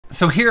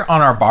So here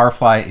on our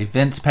Barfly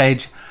events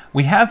page,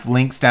 we have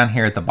links down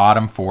here at the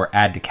bottom for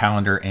add to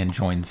calendar and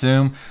join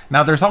Zoom.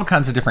 Now there's all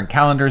kinds of different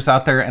calendars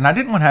out there, and I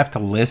didn't want to have to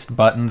list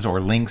buttons or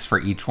links for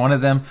each one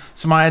of them.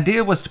 So my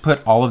idea was to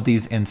put all of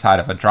these inside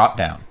of a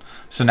dropdown.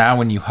 So now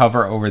when you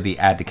hover over the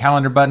add to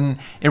calendar button,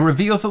 it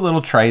reveals a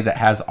little tray that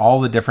has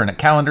all the different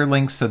calendar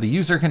links so the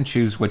user can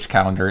choose which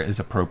calendar is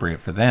appropriate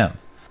for them.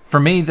 For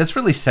me, this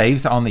really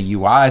saves on the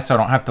UI, so I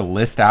don't have to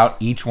list out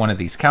each one of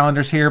these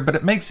calendars here, but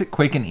it makes it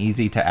quick and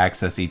easy to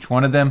access each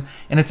one of them,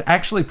 and it's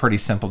actually pretty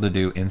simple to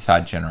do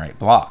inside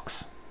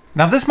GenerateBlocks.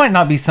 Now this might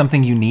not be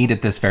something you need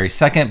at this very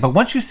second, but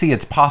once you see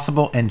it's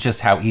possible and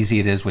just how easy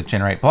it is with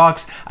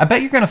GenerateBlocks, I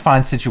bet you're going to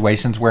find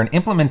situations where an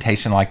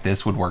implementation like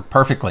this would work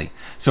perfectly.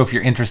 So if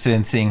you're interested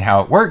in seeing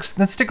how it works,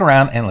 then stick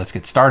around and let's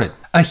get started.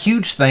 A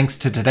huge thanks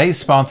to today's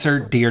sponsor,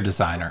 Dear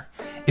Designer.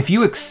 If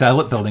you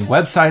excel at building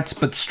websites,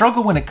 but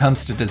struggle when it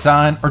comes to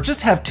design, or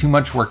just have too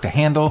much work to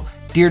handle,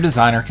 Dear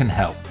Designer can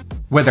help.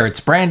 Whether it's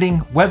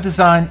branding, web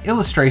design,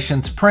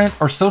 illustrations, print,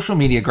 or social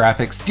media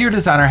graphics, Dear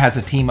Designer has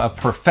a team of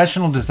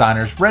professional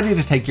designers ready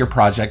to take your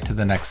project to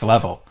the next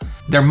level.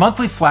 Their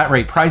monthly flat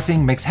rate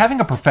pricing makes having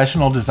a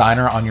professional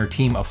designer on your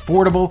team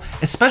affordable,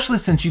 especially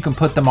since you can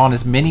put them on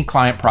as many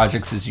client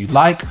projects as you'd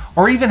like,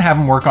 or even have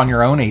them work on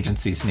your own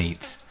agency's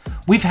needs.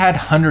 We've had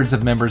hundreds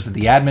of members of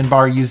the admin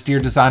bar use Dear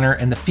Designer,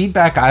 and the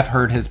feedback I've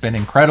heard has been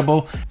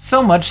incredible,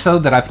 so much so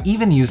that I've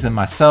even used them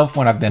myself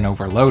when I've been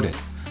overloaded.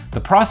 The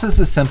process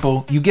is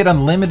simple, you get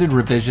unlimited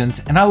revisions,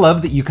 and I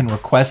love that you can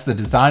request the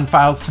design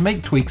files to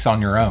make tweaks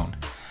on your own.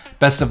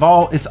 Best of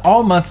all, it's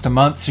all month to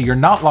month, so you're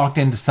not locked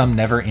into some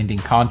never-ending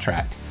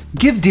contract.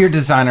 Give Dear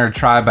Designer a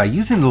try by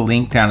using the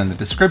link down in the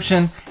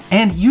description,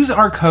 and use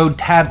our code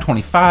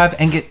TAB25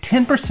 and get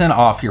 10%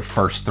 off your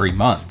first 3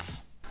 months.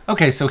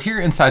 Okay, so here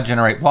inside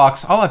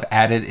GenerateBlocks, all I've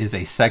added is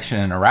a section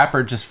and a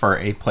wrapper just for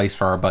a place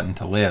for our button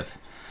to live.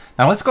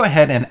 Now let's go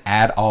ahead and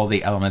add all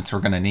the elements we're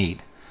going to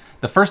need.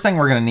 The first thing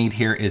we're going to need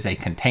here is a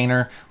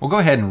container. We'll go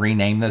ahead and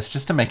rename this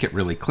just to make it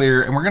really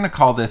clear, and we're going to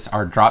call this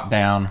our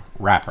dropdown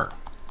wrapper.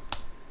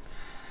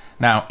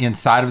 Now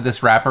inside of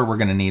this wrapper, we're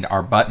going to need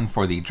our button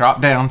for the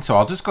dropdown. So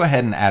I'll just go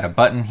ahead and add a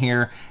button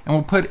here, and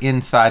we'll put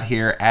inside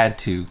here, add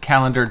to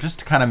calendar, just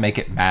to kind of make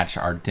it match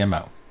our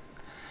demo.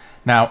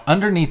 Now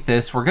underneath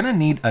this, we're gonna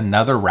need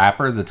another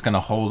wrapper that's gonna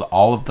hold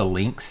all of the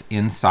links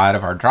inside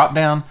of our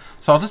dropdown.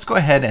 So I'll just go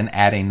ahead and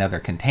add another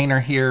container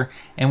here,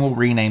 and we'll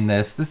rename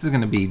this. This is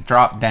gonna be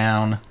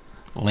dropdown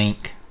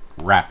link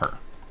wrapper.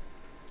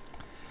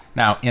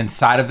 Now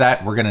inside of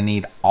that, we're gonna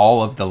need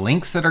all of the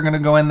links that are gonna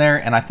go in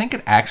there, and I think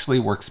it actually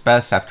works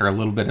best after a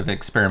little bit of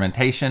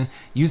experimentation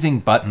using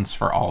buttons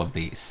for all of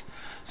these.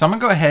 So I'm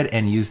gonna go ahead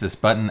and use this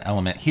button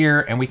element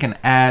here, and we can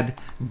add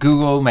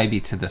Google maybe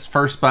to this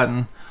first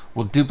button.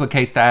 We'll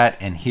duplicate that,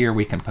 and here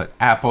we can put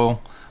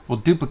Apple. We'll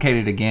duplicate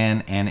it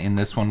again, and in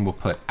this one we'll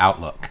put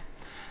Outlook.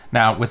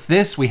 Now with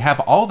this, we have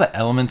all the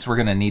elements we're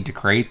gonna need to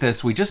create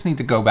this. We just need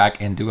to go back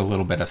and do a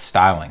little bit of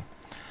styling.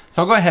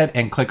 So I'll go ahead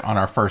and click on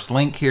our first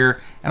link here,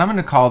 and I'm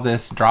gonna call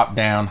this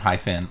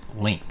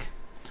dropdown-link.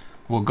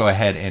 We'll go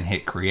ahead and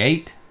hit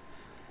create.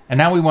 And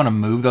now we wanna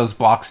move those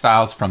block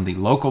styles from the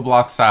local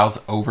block styles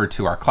over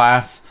to our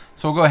class.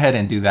 So we'll go ahead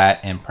and do that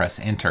and press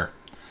enter.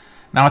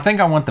 Now I think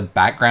I want the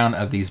background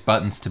of these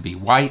buttons to be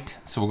white,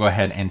 so we'll go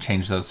ahead and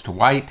change those to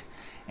white,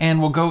 and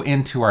we'll go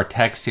into our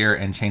text here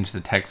and change the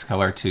text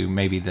color to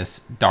maybe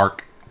this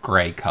dark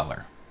gray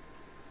color.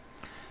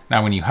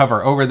 Now when you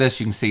hover over this,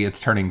 you can see it's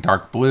turning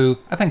dark blue.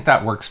 I think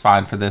that works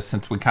fine for this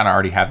since we kind of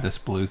already have this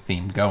blue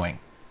theme going.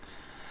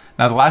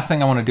 Now the last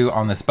thing I want to do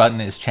on this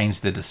button is change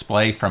the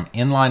display from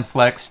inline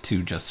flex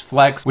to just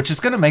flex, which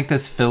is going to make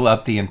this fill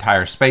up the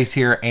entire space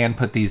here and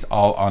put these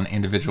all on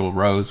individual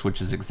rows,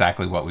 which is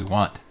exactly what we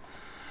want.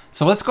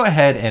 So let's go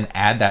ahead and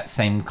add that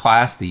same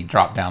class, the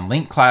dropdown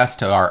link class,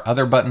 to our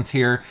other buttons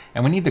here,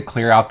 and we need to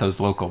clear out those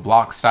local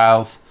block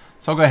styles.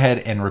 So I'll go ahead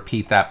and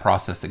repeat that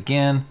process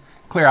again,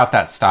 clear out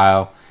that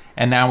style,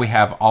 and now we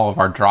have all of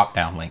our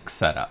dropdown links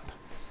set up.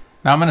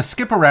 Now I'm going to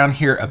skip around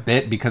here a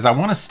bit because I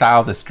want to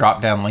style this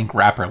dropdown link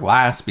wrapper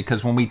last,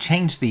 because when we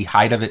change the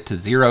height of it to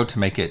 0 to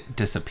make it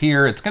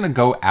disappear, it's going to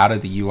go out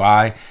of the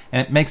UI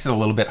and it makes it a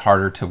little bit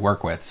harder to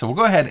work with. So we'll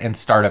go ahead and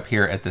start up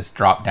here at this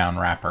dropdown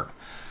wrapper.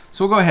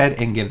 So we'll go ahead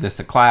and give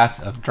this a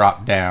class of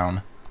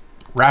dropdown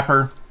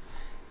wrapper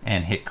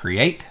and hit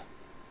create.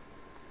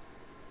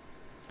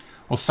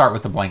 We'll start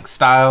with a blank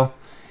style,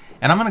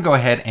 and I'm going to go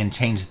ahead and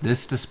change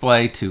this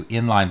display to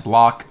inline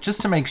block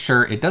just to make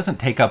sure it doesn't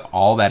take up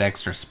all that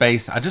extra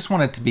space. I just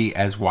want it to be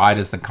as wide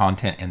as the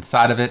content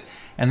inside of it,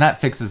 and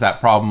that fixes that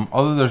problem,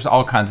 although there's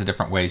all kinds of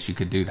different ways you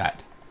could do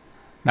that.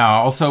 Now I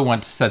also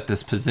want to set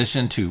this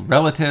position to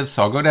relative,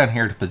 so I'll go down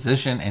here to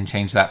position and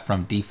change that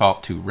from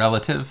default to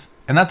relative.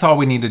 And that's all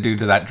we need to do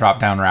to that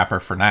drop-down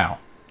wrapper for now.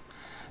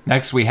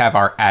 Next, we have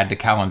our add to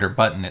calendar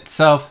button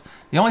itself.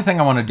 The only thing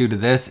I want to do to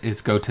this is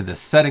go to the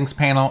settings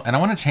panel, and I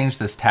want to change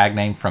this tag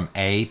name from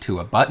A to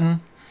a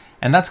button.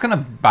 And that's going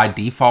to by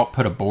default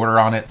put a border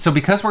on it. So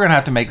because we're going to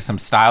have to make some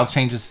style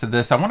changes to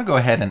this, I want to go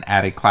ahead and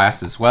add a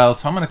class as well.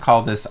 So I'm going to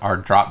call this our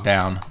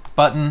drop-down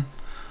button.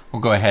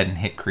 We'll go ahead and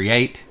hit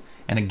create.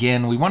 And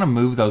again, we want to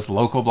move those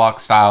local block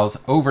styles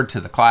over to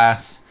the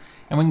class.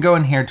 And we can go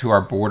in here to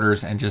our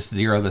borders and just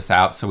zero this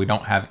out so we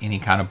don't have any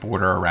kind of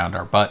border around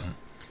our button.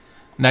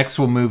 Next,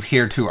 we'll move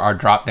here to our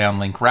drop-down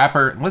link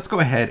wrapper. Let's go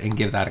ahead and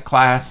give that a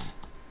class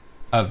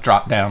of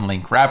drop-down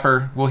link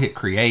wrapper. We'll hit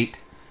create,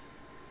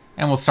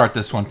 and we'll start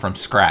this one from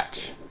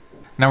scratch.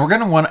 Now we're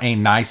going to want a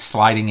nice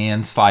sliding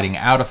in, sliding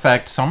out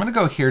effect. So I'm going to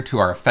go here to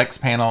our effects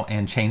panel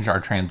and change our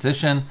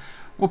transition.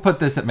 We'll put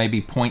this at maybe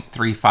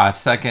 0.35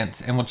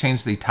 seconds, and we'll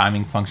change the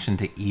timing function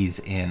to ease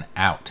in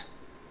out.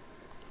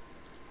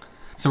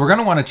 So we're going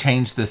to want to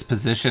change this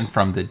position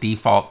from the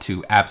default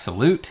to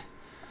absolute.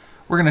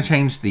 We're going to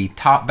change the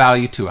top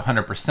value to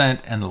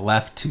 100% and the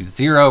left to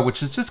 0,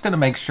 which is just going to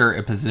make sure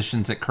it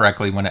positions it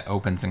correctly when it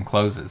opens and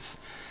closes.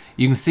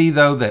 You can see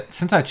though that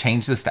since I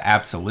changed this to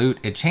absolute,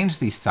 it changed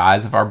the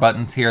size of our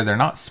buttons here. They're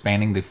not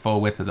spanning the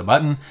full width of the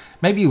button.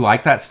 Maybe you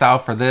like that style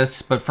for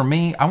this, but for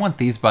me, I want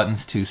these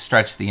buttons to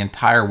stretch the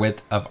entire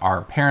width of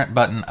our parent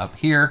button up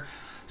here.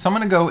 So I'm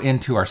going to go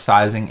into our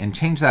sizing and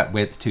change that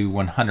width to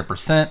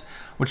 100%,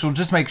 which will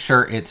just make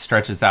sure it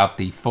stretches out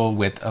the full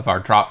width of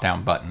our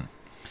drop-down button.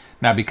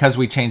 Now, because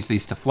we changed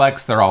these to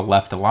flex, they're all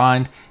left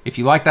aligned. If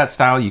you like that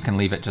style, you can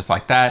leave it just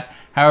like that.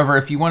 However,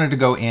 if you wanted to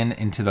go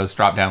into those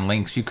drop-down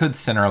links, you could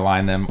center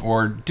align them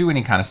or do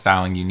any kind of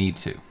styling you need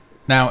to.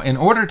 Now, in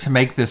order to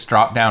make this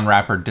drop-down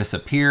wrapper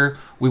disappear,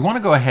 we want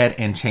to go ahead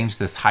and change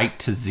this height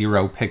to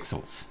 0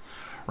 pixels.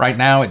 Right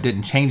now, it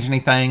didn't change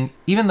anything.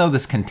 Even though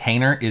this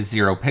container is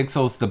 0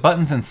 pixels, the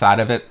buttons inside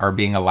of it are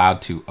being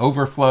allowed to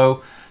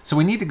overflow. So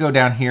we need to go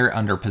down here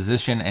under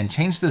position and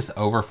change this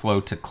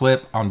overflow to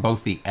clip on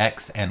both the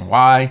X and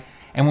Y.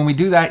 And when we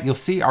do that, you'll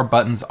see our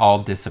buttons all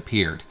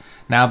disappeared.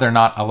 Now they're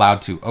not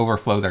allowed to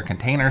overflow their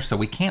container, so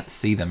we can't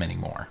see them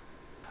anymore.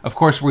 Of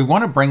course, we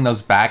want to bring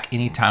those back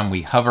anytime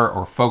we hover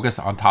or focus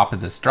on top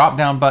of this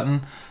drop-down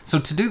button. So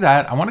to do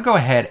that, I want to go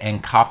ahead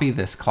and copy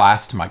this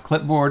class to my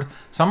clipboard.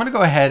 So I'm going to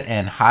go ahead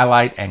and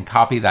highlight and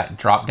copy that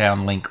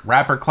drop-down link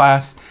wrapper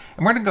class.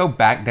 And we're going to go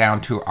back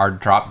down to our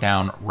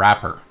drop-down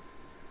wrapper.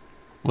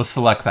 We'll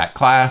select that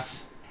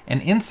class, and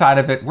inside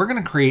of it, we're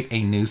going to create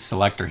a new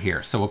selector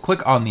here. So we'll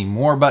click on the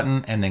More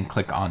button and then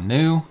click on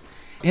New.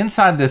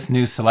 Inside this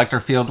new selector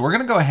field, we're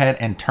going to go ahead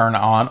and turn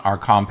on our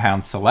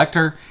compound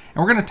selector,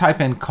 and we're going to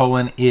type in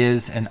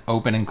 :is and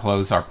open and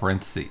close our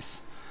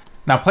parentheses.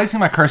 Now, placing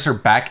my cursor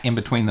back in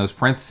between those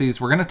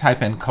parentheses, we're going to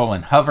type in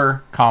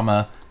 :hover,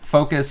 comma,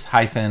 focus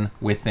hyphen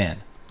within.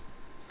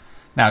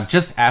 Now,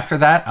 just after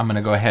that, I'm going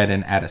to go ahead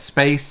and add a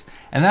space,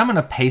 and then I'm going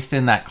to paste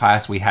in that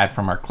class we had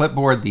from our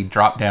clipboard, the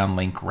drop-down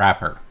link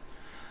wrapper.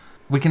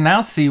 We can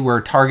now see we're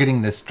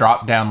targeting this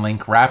drop-down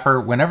link wrapper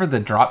whenever the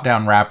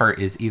drop-down wrapper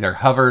is either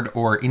hovered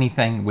or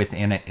anything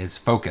within it is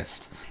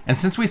focused. And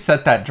since we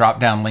set that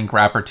drop-down link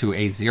wrapper to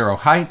a 0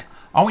 height,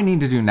 all we need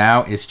to do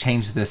now is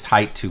change this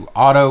height to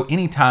auto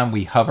anytime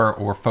we hover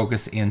or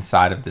focus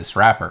inside of this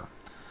wrapper.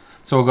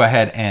 So we'll go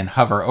ahead and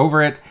hover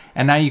over it,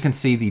 and now you can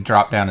see the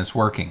drop-down is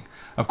working.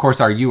 Of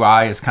course, our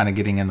UI is kind of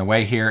getting in the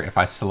way here. If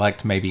I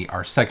select maybe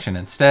our section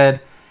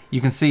instead, you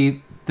can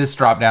see this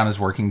drop down is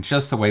working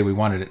just the way we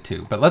wanted it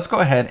to. But let's go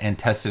ahead and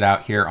test it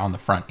out here on the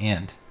front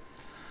end.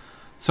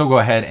 So we'll go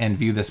ahead and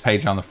view this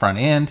page on the front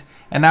end.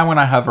 And now when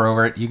I hover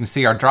over it, you can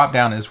see our drop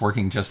down is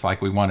working just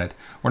like we wanted.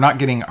 We're not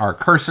getting our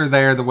cursor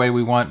there the way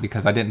we want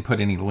because I didn't put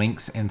any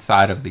links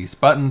inside of these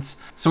buttons.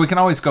 So we can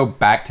always go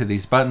back to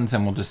these buttons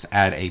and we'll just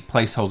add a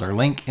placeholder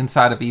link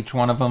inside of each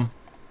one of them.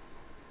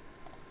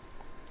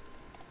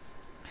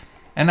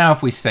 And now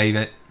if we save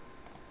it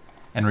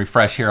and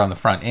refresh here on the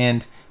front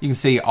end, you can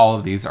see all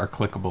of these are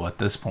clickable at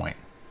this point.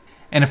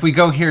 And if we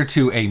go here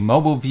to a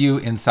mobile view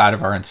inside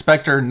of our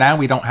inspector, now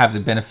we don't have the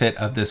benefit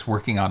of this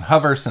working on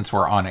hover since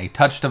we're on a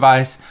touch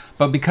device.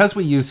 But because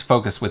we use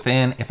focus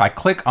within, if I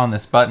click on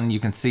this button, you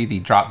can see the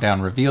drop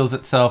down reveals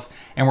itself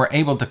and we're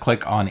able to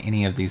click on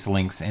any of these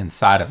links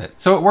inside of it.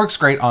 So it works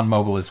great on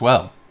mobile as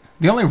well.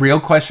 The only real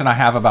question I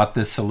have about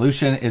this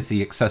solution is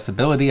the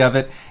accessibility of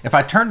it. If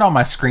I turned on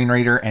my screen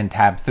reader and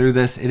tabbed through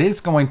this, it is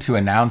going to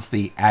announce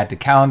the add to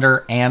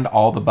calendar and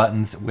all the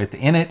buttons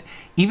within it,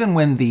 even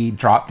when the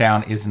drop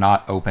down is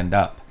not opened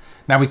up.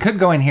 Now we could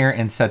go in here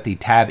and set the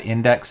tab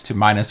index to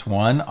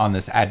 -1 on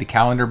this add to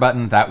calendar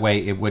button. That way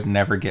it would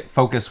never get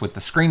focused with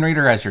the screen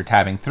reader as you're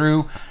tabbing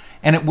through,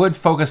 and it would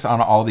focus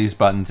on all these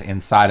buttons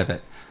inside of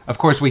it. Of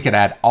course, we could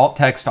add alt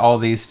text to all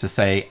of these to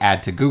say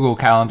add to Google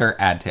Calendar,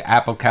 add to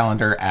Apple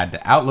Calendar, add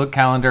to Outlook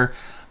Calendar,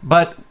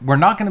 but we're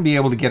not going to be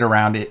able to get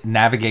around it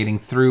navigating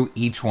through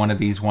each one of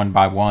these one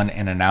by one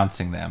and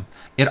announcing them.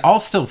 It all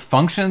still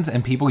functions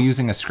and people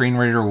using a screen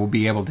reader will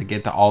be able to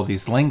get to all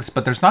these links,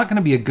 but there's not going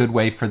to be a good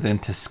way for them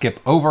to skip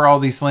over all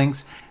these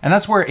links. And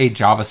that's where a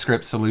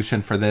JavaScript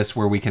solution for this,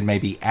 where we can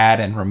maybe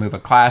add and remove a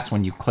class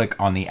when you click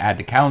on the add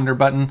to calendar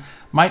button,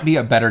 might be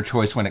a better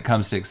choice when it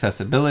comes to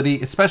accessibility,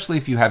 especially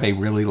if you have a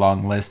really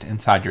long list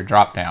inside your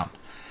dropdown.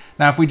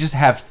 Now, if we just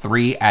have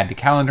 3 add to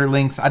calendar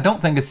links, I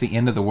don't think it's the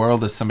end of the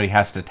world if somebody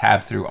has to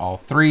tab through all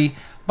 3,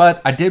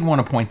 but I did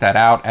want to point that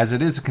out as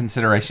it is a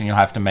consideration you'll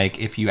have to make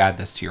if you add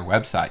this to your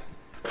website.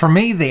 For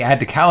me, the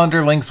add to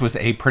calendar links was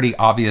a pretty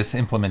obvious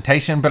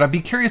implementation, but I'd be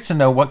curious to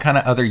know what kind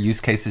of other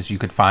use cases you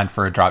could find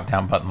for a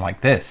drop-down button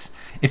like this.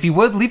 If you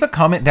would, leave a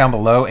comment down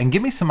below and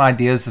give me some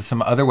ideas of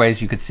some other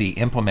ways you could see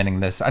implementing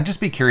this. I'd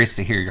just be curious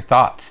to hear your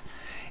thoughts.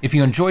 If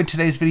you enjoyed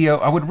today's video,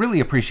 I would really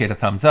appreciate a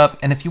thumbs up,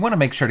 and if you want to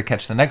make sure to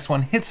catch the next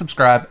one, hit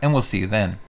subscribe, and we'll see you then.